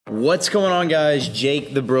What's going on, guys?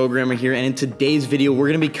 Jake the brogrammer here, and in today's video we're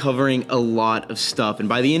going to be covering a lot of stuff, and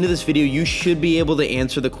by the end of this video you should be able to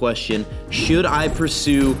answer the question, should I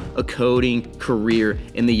pursue a coding career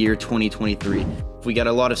in the year 2023? We got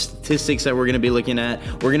a lot of statistics that we're going to be looking at.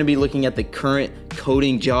 We're going to be looking at the current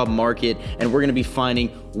coding job market, and we're going to be finding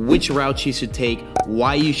which routes you should take,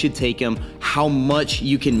 why you should take them, how much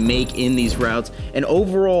you can make in these routes, and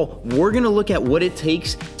overall we're going to look at what it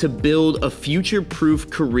takes to build a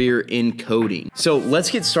future-proof career in coding. So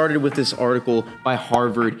let's get started with this article by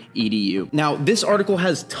Harvard EDU. Now, this article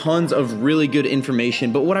has tons of really good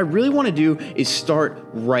information, but what I really want to do is start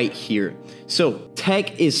right here. So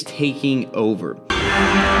tech is taking over.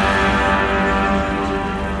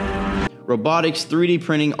 Robotics, 3D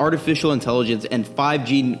printing, artificial intelligence, and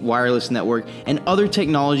 5G wireless network and other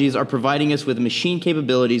technologies are providing us with machine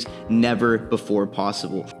capabilities never before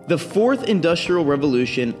possible. The fourth industrial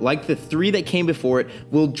revolution, like the three that came before it,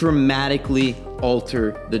 will dramatically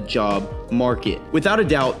alter the job market. Without a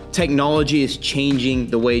doubt, technology is changing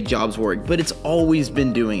the way jobs work, but it's always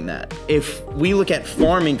been doing that. If we look at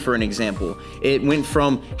farming, for an example, it went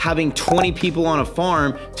from having 20 people on a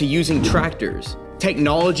farm to using tractors.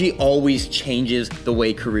 Technology always changes the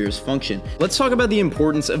way careers function. Let's talk about the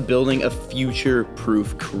importance of building a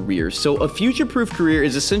future-proof career. So a future-proof career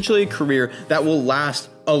is essentially a career that will last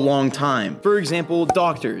a long time. For example,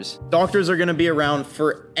 doctors. Doctors are gonna be around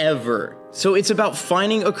forever. So it's about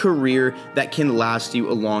finding a career that can last you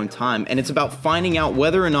a long time. And it's about finding out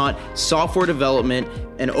whether or not software development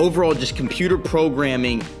and overall just computer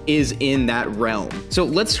programming is in that realm. So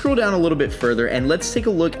let's scroll down a little bit further and let's take a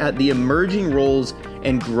look at the emerging roles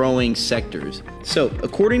and growing sectors. So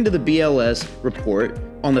according to the BLS report,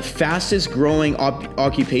 on the fastest growing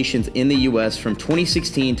occupations in the US from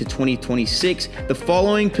 2016 to 2026, the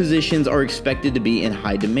following positions are expected to be in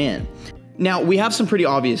high demand. Now, we have some pretty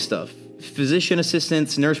obvious stuff. Physician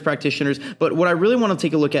assistants, nurse practitioners, but what I really want to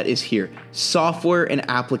take a look at is here. Software and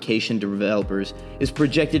application developers is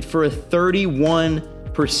projected for a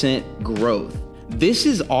 31% growth. This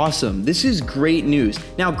is awesome. This is great news.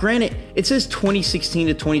 Now, granted, it says 2016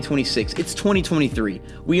 to 2026. It's 2023.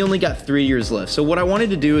 We only got 3 years left. So what I wanted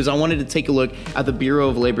to do is I wanted to take a look at the Bureau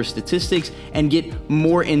of Labor Statistics and get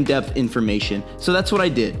more in-depth information. So that's what I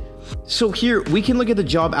did. So here we can look at the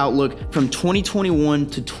job outlook from 2021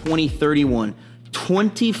 to 2031,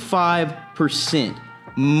 25%,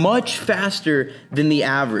 much faster than the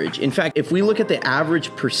average. In fact, if we look at the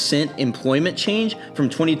average percent employment change from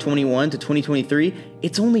 2021 to 2023,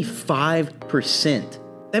 it's only 5%.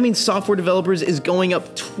 That means software developers is going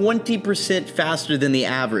up 20% faster than the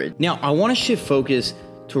average. Now, I want to shift focus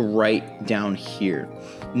to right down here.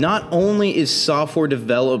 Not only is software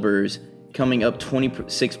developers coming up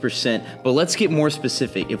 26%, but let's get more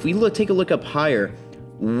specific. If we take a look up higher,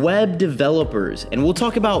 web developers, and we'll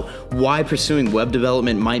talk about why pursuing web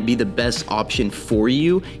development might be the best option for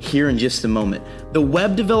you here in just a moment. The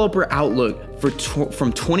web developer outlook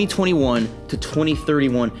from 2021 to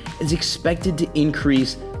 2031 is expected to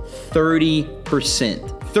increase 30%,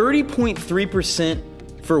 30.3%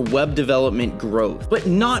 for web development growth. But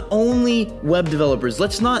not only web developers,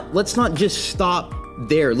 let's not just stop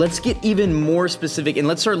there. Let's get even more specific and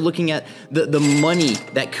let's start looking at the money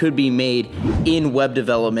that could be made in web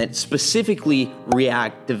development, specifically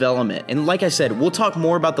React development. And like I said, we'll talk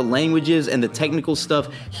more about the languages and the technical stuff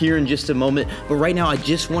here in just a moment, but right now I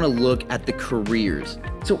just want to look at the careers.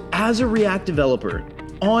 So as a React developer,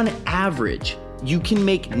 on average, you can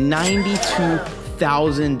make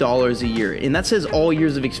 $92,000 a year, and that says all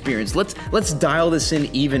years of experience. Let's dial this in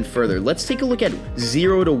even further. Let's take a look at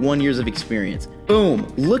 0 to 1 years of experience.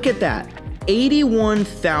 Boom, look at that.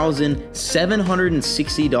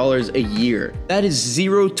 $81,760 a year. That is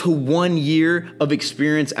 0 to 1 year of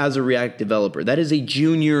experience as a React developer. That is a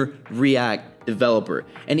junior React developer.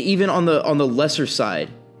 And even on the lesser side,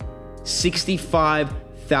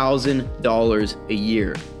 $65,000 a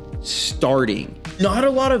year starting. Not a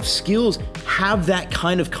lot of skills have that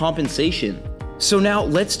kind of compensation. So now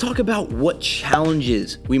let's talk about what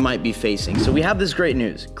challenges we might be facing. So we have this great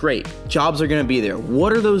news. Great, jobs are gonna be there.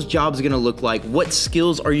 What are those jobs gonna look like? What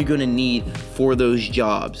skills are you gonna need for those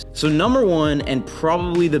jobs? So number one, and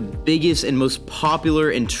probably the biggest and most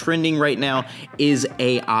popular and trending right now, is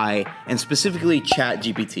AI, and specifically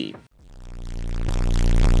ChatGPT.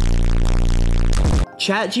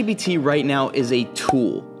 ChatGPT right now is a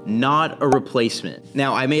tool, not a replacement.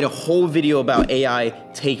 Now, I made a whole video about AI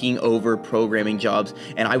taking over programming jobs,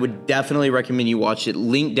 and I would definitely recommend you watch it.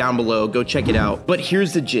 Link down below, go check it out. But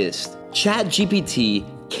here's the gist. ChatGPT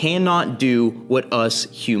cannot do what us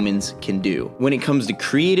humans can do when it comes to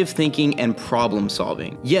creative thinking and problem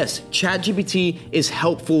solving. Yes, ChatGPT is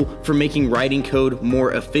helpful for making writing code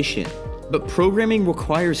more efficient, but programming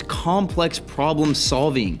requires complex problem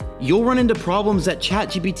solving. You'll run into problems that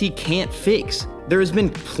ChatGPT can't fix. There has been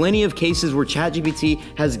plenty of cases where ChatGPT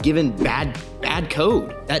has given bad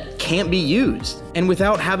code that can't be used. And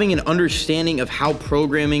without having an understanding of how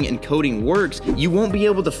programming and coding works, you won't be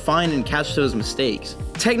able to find and catch those mistakes.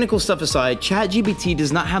 Technical stuff aside, ChatGPT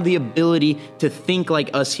does not have the ability to think like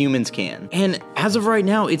us humans can. And as of right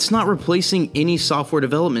now, it's not replacing any software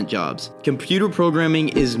development jobs. Computer programming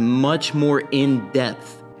is much more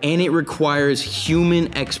in-depth, and it requires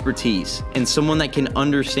human expertise and someone that can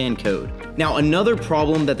understand code. Now, another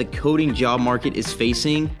problem that the coding job market is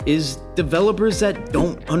facing is developers that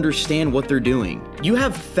don't understand what they're doing. You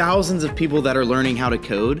have thousands of people that are learning how to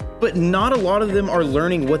code, but not a lot of them are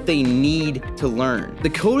learning what they need to learn. The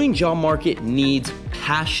coding job market needs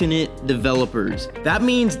passionate developers. That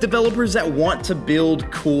means developers that want to build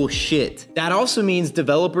cool shit. That also means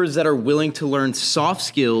developers that are willing to learn soft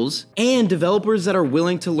skills and developers that are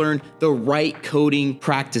willing to learn the right coding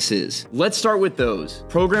practices. Let's start with those.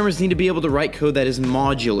 Programmers need to be able to write code that is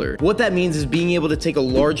modular. What that means is being able to take a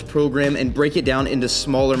large program and break it down into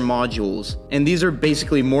smaller modules. And these are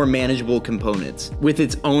basically more manageable components with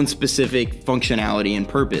its own specific functionality and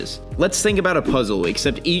purpose. Let's think about a puzzle,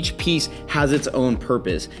 except each piece has its own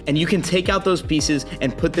purpose, and you can take out those pieces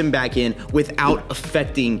and put them back in without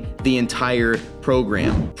affecting the entire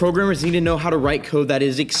program. Programmers need to know how to write code that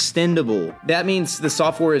is extendable. That means the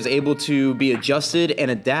software is able to be adjusted and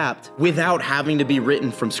adapt without having to be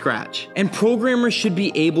written from scratch. And programmers should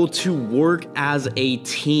be able to work as a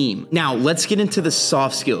team. Now, let's get into the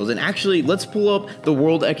soft skills, and actually, let's pull up the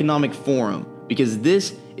World Economic Forum, because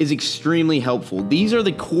this is extremely helpful. These are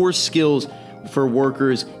the core skills for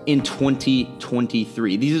workers in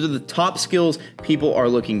 2023. These are the top skills people are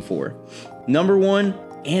looking for. Number one,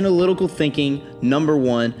 analytical thinking. Number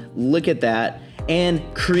one, look at that. And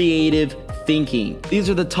creative thinking. These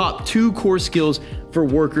are the top two core skills for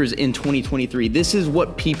workers in 2023. This is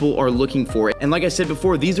what people are looking for. And like I said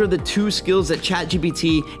before, these are the two skills that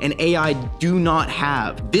ChatGPT and AI do not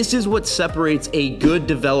have. This is what separates a good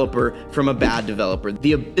developer from a bad developer.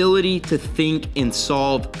 The ability to think and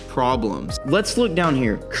solve problems. Let's look down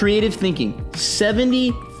here. Creative thinking,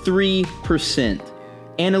 73%.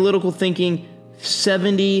 Analytical thinking,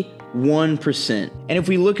 71%. And if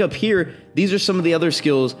we look up here, these are some of the other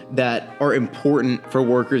skills that are important for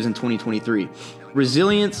workers in 2023.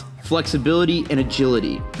 Resilience, flexibility, and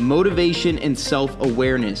agility, motivation and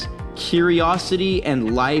self-awareness, curiosity,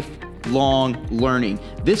 and lifelong learning.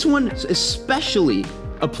 This one especially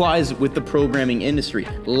applies with the programming industry.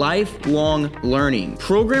 Lifelong learning.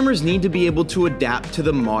 Programmers need to be able to adapt to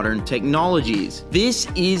the modern technologies. This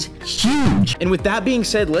is huge. And with that being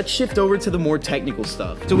said, let's shift over to the more technical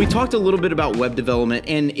stuff. So we talked a little bit about web development,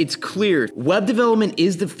 and it's clear web development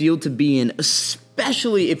is the field to be in,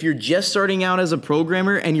 especially if you're just starting out as a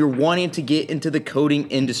programmer and you're wanting to get into the coding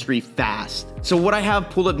industry fast. So what I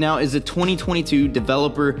have pulled up now is the 2022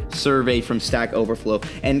 developer survey from Stack Overflow.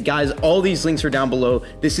 And guys, all these links are down below.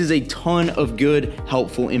 This is a ton of good,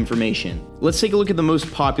 helpful information. Let's take a look at the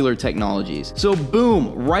most popular technologies. So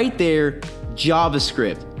boom, right there,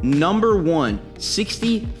 JavaScript, number one,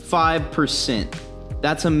 65%.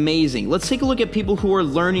 That's amazing. Let's take a look at people who are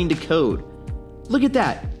learning to code. Look at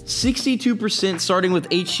that. 62% starting with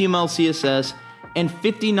HTML, CSS, and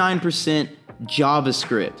 59%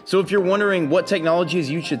 JavaScript. So if you're wondering what technologies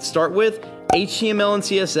you should start with, HTML and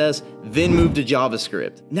CSS, then move to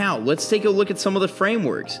JavaScript. Now, let's take a look at some of the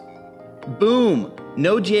frameworks. Boom,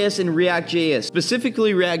 Node.js and React.js,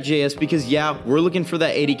 specifically React.js because yeah, we're looking for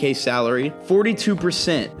that 80K salary,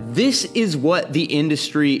 42%. This is what the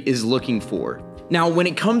industry is looking for. Now, when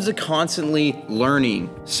it comes to constantly learning,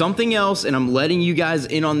 something else, and I'm letting you guys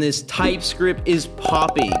in on this, TypeScript is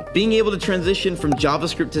popping. Being able to transition from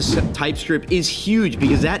JavaScript to TypeScript is huge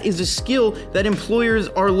because that is a skill that employers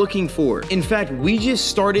are looking for. In fact, we just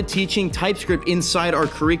started teaching TypeScript inside our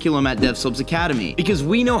curriculum at Devslopes Academy because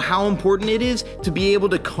we know how important it is to be able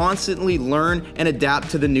to constantly learn and adapt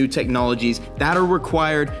to the new technologies that are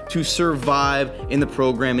required to survive in the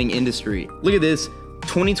programming industry. Look at this.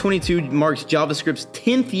 2022 marks JavaScript's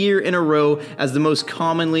 10th year in a row as the most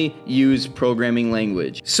commonly used programming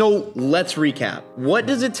language. So let's recap. What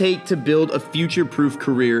does it take to build a future-proof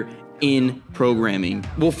career in programming?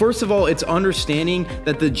 Well, first of all, it's understanding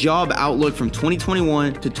that the job outlook from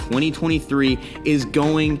 2021 to 2023 is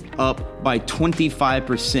going up by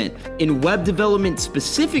 25%. In web development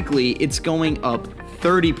specifically, it's going up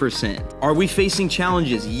 30%. Are we facing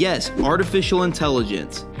challenges? Yes, artificial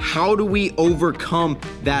intelligence. How do we overcome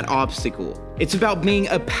that obstacle? It's about being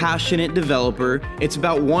a passionate developer. It's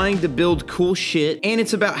about wanting to build cool shit. And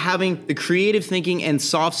it's about having the creative thinking and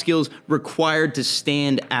soft skills required to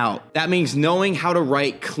stand out. That means knowing how to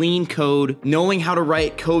write clean code, knowing how to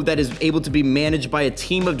write code that is able to be managed by a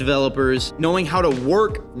team of developers, knowing how to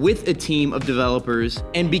work with a team of developers,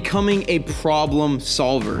 and becoming a problem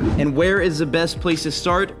solver. And where is the best place to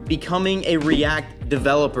start? Becoming a React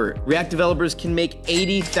developer. React developers can make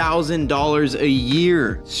 $80,000 a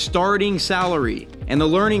year, starting salary. And the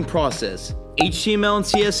learning process, HTML and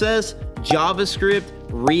CSS, JavaScript,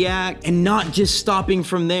 React, and not just stopping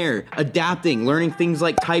from there, adapting, learning things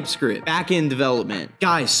like TypeScript, backend development.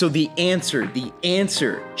 Guys, so the answer,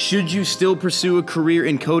 should you still pursue a career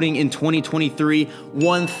in coding in 2023?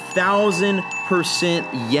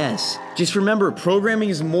 1000% yes. Just remember, programming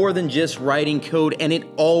is more than just writing code, and it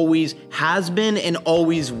always has been and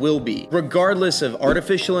always will be. Regardless of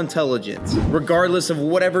artificial intelligence, regardless of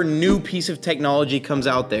whatever new piece of technology comes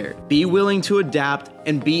out there, be willing to adapt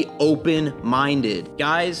and be open-minded.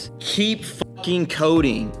 Guys, keep fucking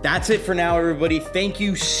coding. That's it for now, everybody. Thank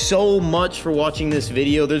you so much for watching this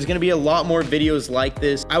video. There's gonna be a lot more videos like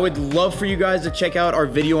this. I would love for you guys to check out our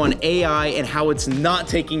video on AI and how it's not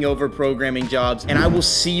taking over programming jobs. And I will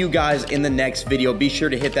see you guys in the next video. Be sure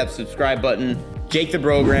to hit that subscribe button. Jake the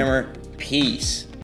Brogrammer, peace.